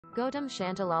Gautam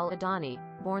Shantilal Adani,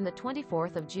 born the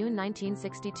 24th of June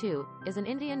 1962, is an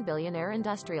Indian billionaire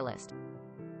industrialist.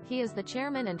 He is the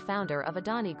chairman and founder of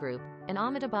Adani Group, an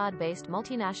Ahmedabad-based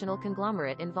multinational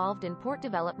conglomerate involved in port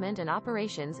development and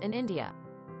operations in India.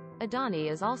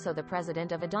 Adani is also the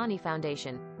president of Adani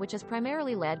Foundation, which is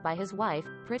primarily led by his wife,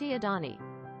 Priti Adani.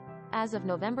 As of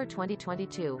November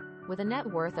 2022, with a net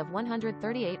worth of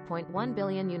 $138.1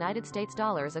 billion United States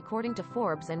dollars according to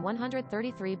Forbes and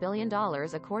 $133 billion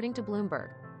according to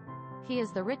Bloomberg. He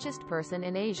is the richest person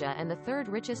in Asia and the third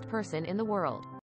richest person in the world.